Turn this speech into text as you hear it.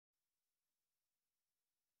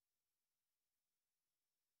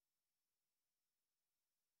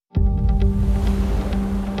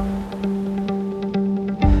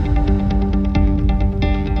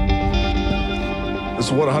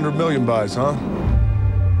So what 100 million buys, huh?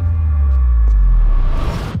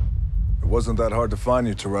 It wasn't that hard to find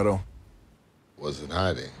you, Toretto. Wasn't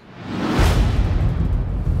hiding.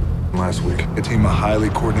 Last week, a team of highly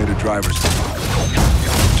coordinated drivers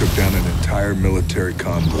took down an entire military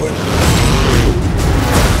convoy.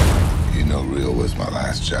 You know Rio was my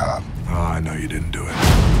last job. Oh, I know you didn't do it.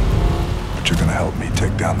 But you're gonna help me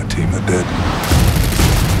take down the team that did.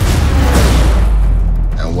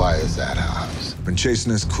 And why is that, Hobbs? Been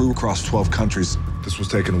chasing this crew across 12 countries. This was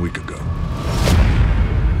taken a week ago.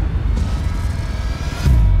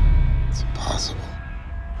 It's impossible.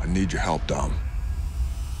 I need your help, Dom.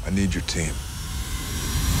 I need your team.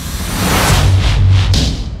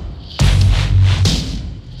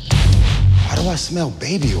 Why do I smell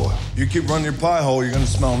baby oil? You keep running your pie hole, you're gonna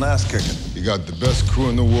smell an ass kicking. You got the best crew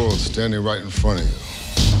in the world standing right in front of you.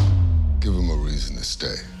 Give them a reason to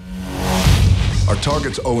stay. Our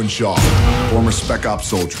target's Owen Shaw, former Spec Ops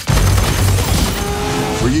soldier.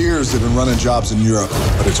 For years, they've been running jobs in Europe,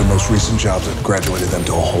 but it's our most recent jobs that graduated them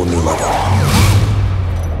to a whole new level.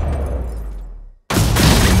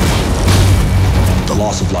 The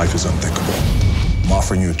loss of life is unthinkable. I'm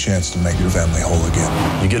offering you a chance to make your family whole again.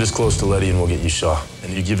 You get us close to Letty and we'll get you Shaw.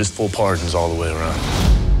 And you give us full pardons all the way around.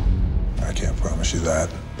 I can't promise you that.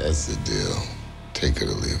 That's the deal. Take it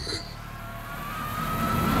or leave it.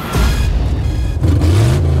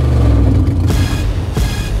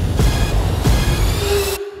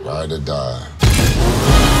 Ride or die.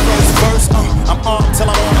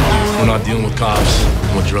 We're not dealing with cops,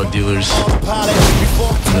 with drug dealers.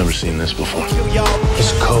 I've never seen this before.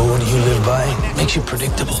 This code you live by makes you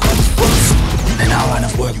predictable. In our line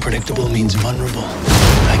of work, predictable means vulnerable.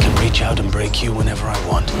 I can reach out and break you whenever I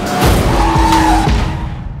want.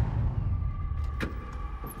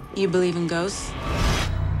 You believe in ghosts?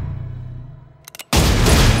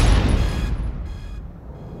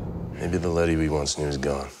 Maybe the Letty we once knew is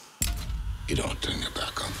gone. You don't turn your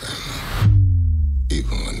back on family,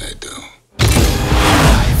 even when they do.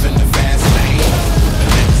 Life in the fast lane, the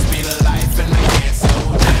next speed of life and I can't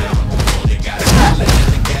slow down. You gotta call it in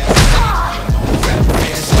the gas tank. I'm on that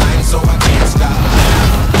fast line, so I can't stop.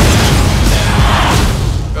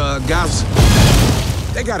 Guys,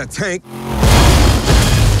 they got a tank.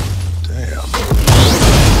 Damn.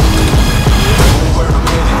 Where I'm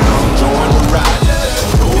headed, come join the ride.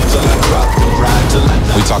 Go till I drop the ride till I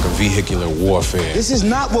die. We talking vehicular warfare. This is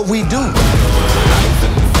not what we do. Life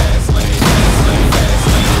in the